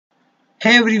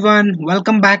Hey everyone,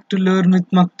 welcome back to Learn with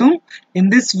Maktoum.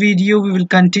 In this video, we will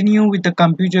continue with the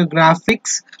computer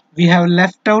graphics. We have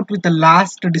left out with the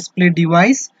last display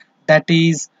device, that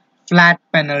is flat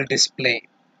panel display.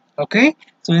 Okay,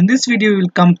 so in this video, we will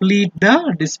complete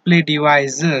the display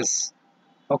devices.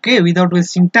 Okay, without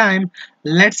wasting time,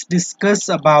 let's discuss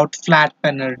about flat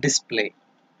panel display.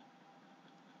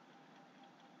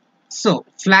 So,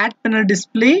 flat panel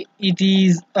display, it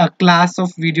is a class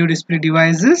of video display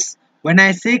devices. When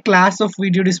I say class of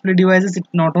video display devices, it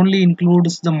not only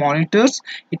includes the monitors,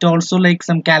 it also like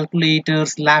some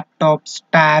calculators, laptops,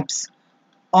 tabs,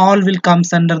 all will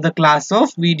comes under the class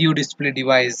of video display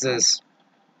devices.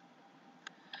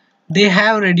 They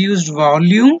have reduced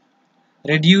volume,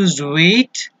 reduced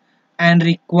weight, and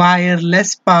require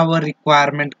less power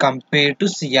requirement compared to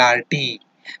CRT.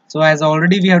 So as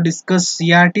already we have discussed,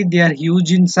 CRT, they are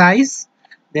huge in size,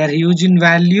 they are huge in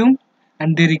volume,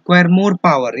 and they require more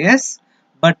power, yes.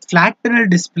 But flat panel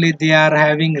display, they are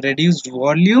having reduced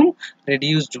volume,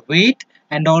 reduced weight,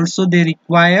 and also they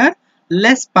require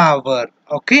less power.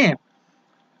 Okay.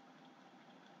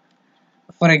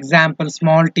 For example,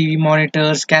 small TV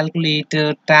monitors,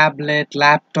 calculator, tablet,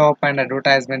 laptop, and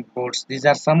advertisement boards. These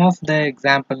are some of the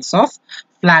examples of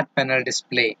flat panel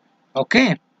display.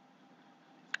 Okay.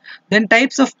 Then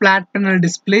types of flat panel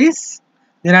displays.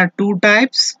 There are two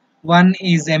types. One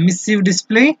is emissive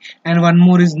display and one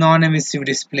more is non-emissive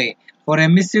display. For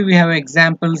emissive, we have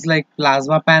examples like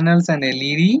plasma panels and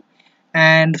LED.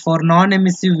 And for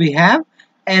non-emissive, we have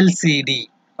LCD.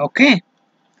 Okay.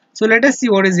 So let us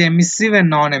see what is emissive and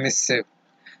non-emissive.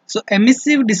 So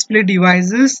emissive display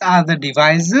devices are the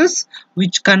devices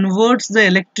which converts the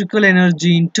electrical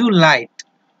energy into light.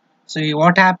 So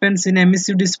what happens in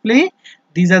emissive display?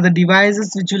 These are the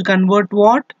devices which will convert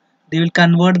what? They will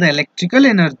convert the electrical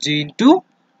energy into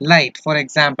light. For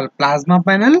example, plasma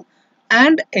panel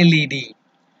and LED.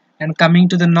 And coming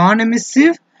to the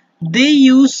non-emissive, they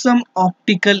use some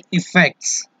optical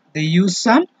effects. They use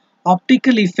some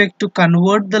optical effect to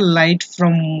convert the light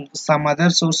from some other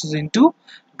sources into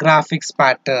graphics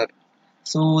pattern.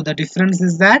 So the difference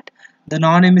is that the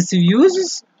non-emissive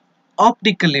uses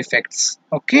optical effects.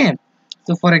 Okay,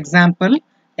 so for example,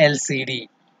 LCD.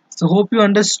 So hope you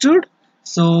understood.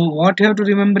 So what you have to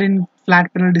remember in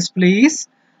flat panel display is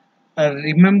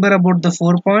remember about the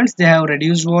 4 points. They have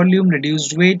reduced volume,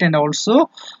 reduced weight, and also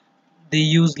they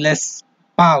use less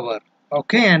power.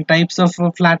 Okay, and types of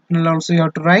flat panel also you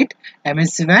have to write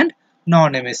emissive and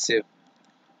non-emissive.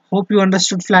 Hope you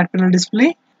understood flat panel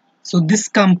display. So this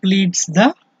completes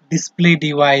the display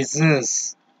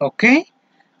devices. Okay,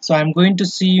 so I'm going to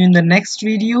see you in the next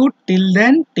video. Till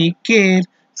then, take care,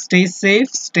 stay safe,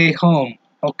 stay home.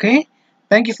 Okay,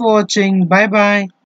 thank you for watching. Bye bye.